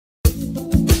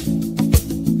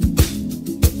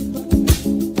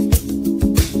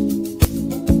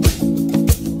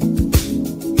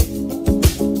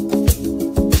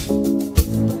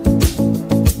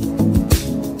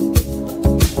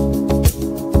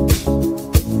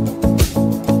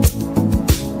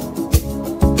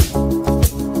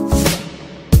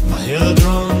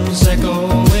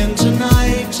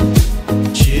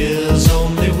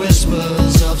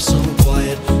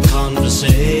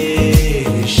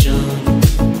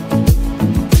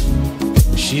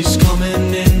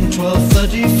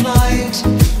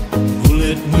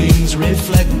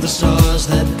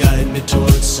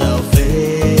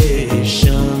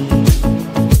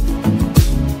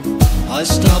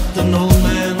stopped an old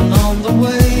man on the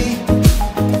way,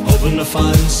 hoping to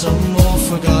find some more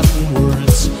forgotten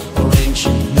words or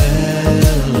ancient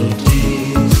melodies.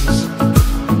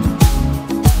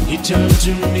 He turned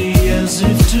to me as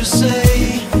if to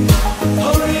say,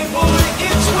 hurry boy,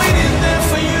 it's waiting there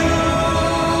for you.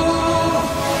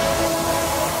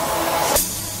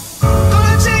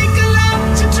 Gonna take a lot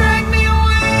to drag me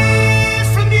away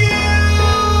from you.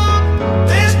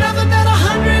 There's nothing that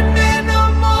 100 men or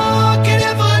more can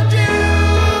ever do.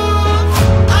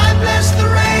 I bless the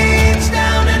rains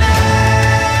down in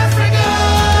Africa.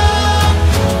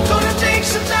 Gonna take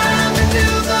some time to do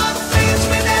the things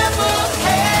we never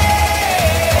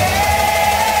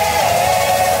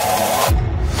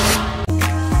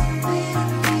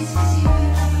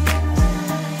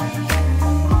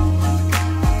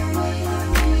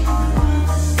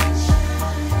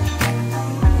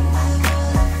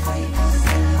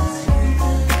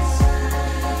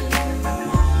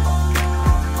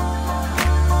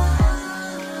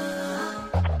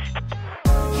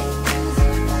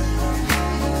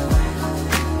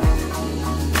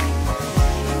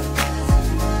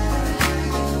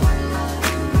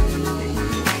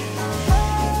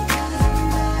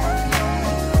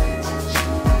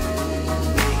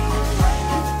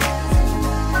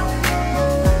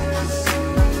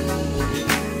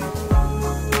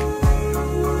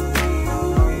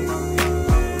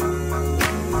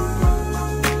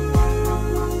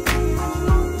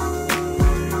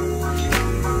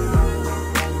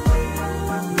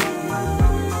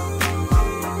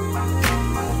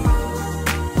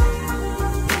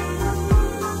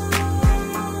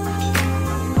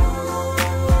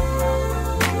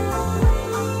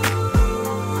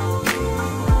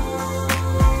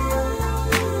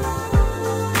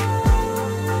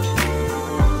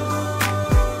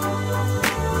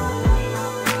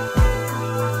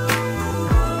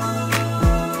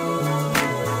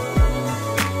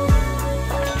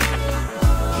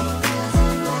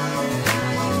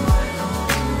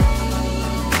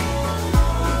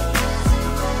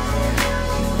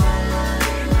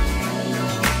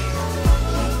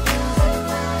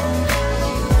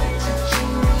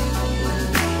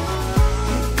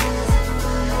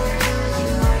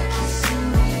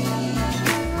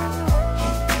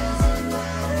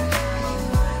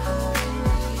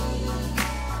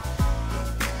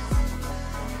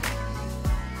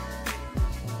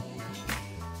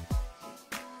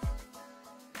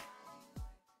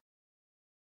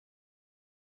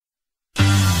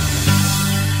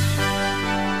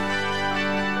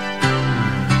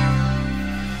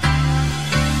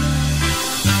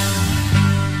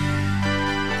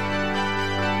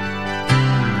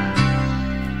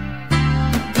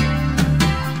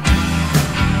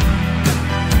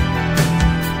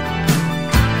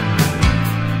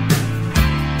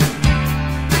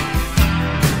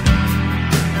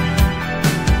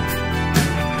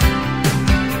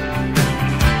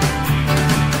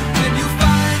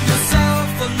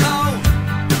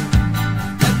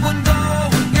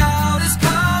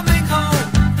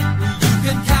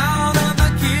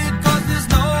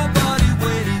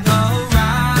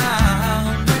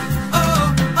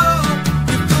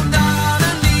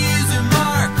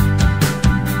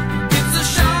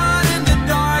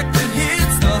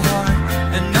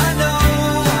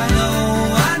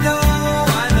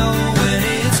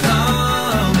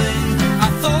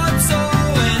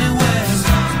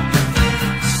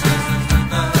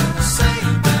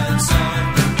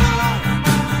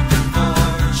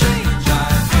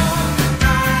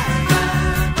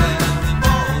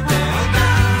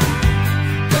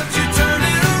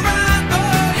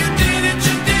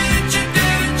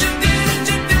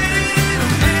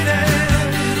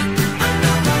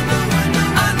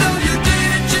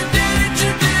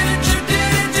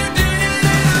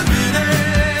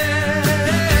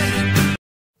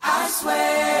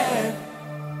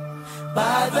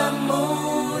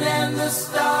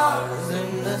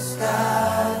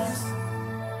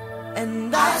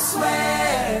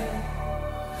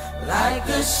like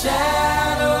a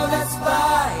shadow that's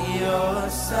by your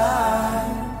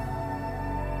side.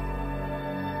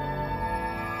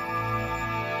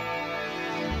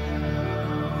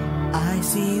 I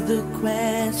see the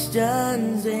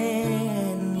questions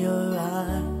in your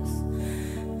eyes.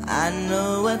 I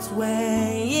know what's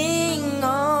weighing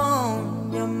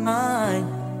on your mind.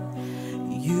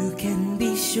 You can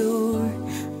be sure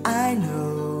I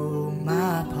know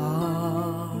my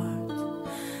part,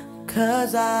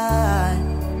 'cause I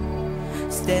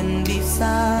stand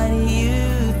beside you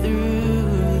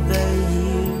through the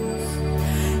years.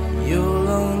 You'll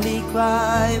only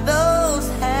cry those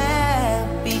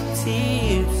happy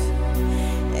tears,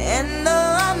 and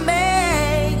though I'm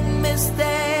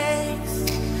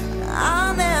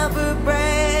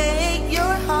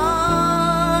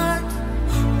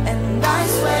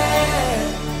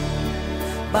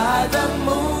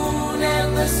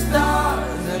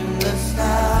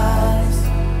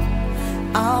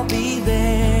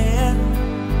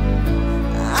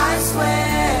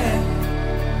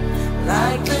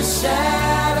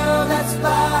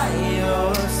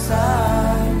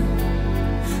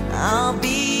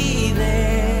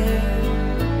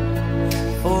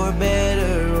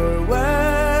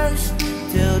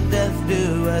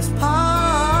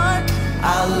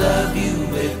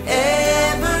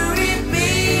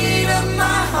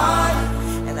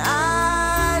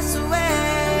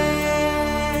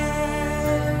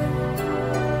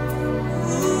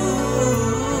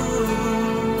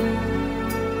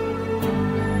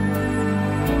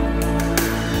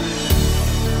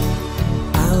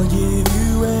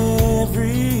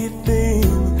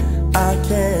I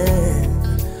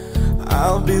can.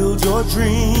 I'll build your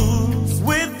dreams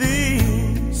with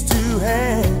these two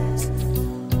hands.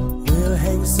 We'll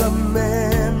hang some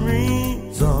men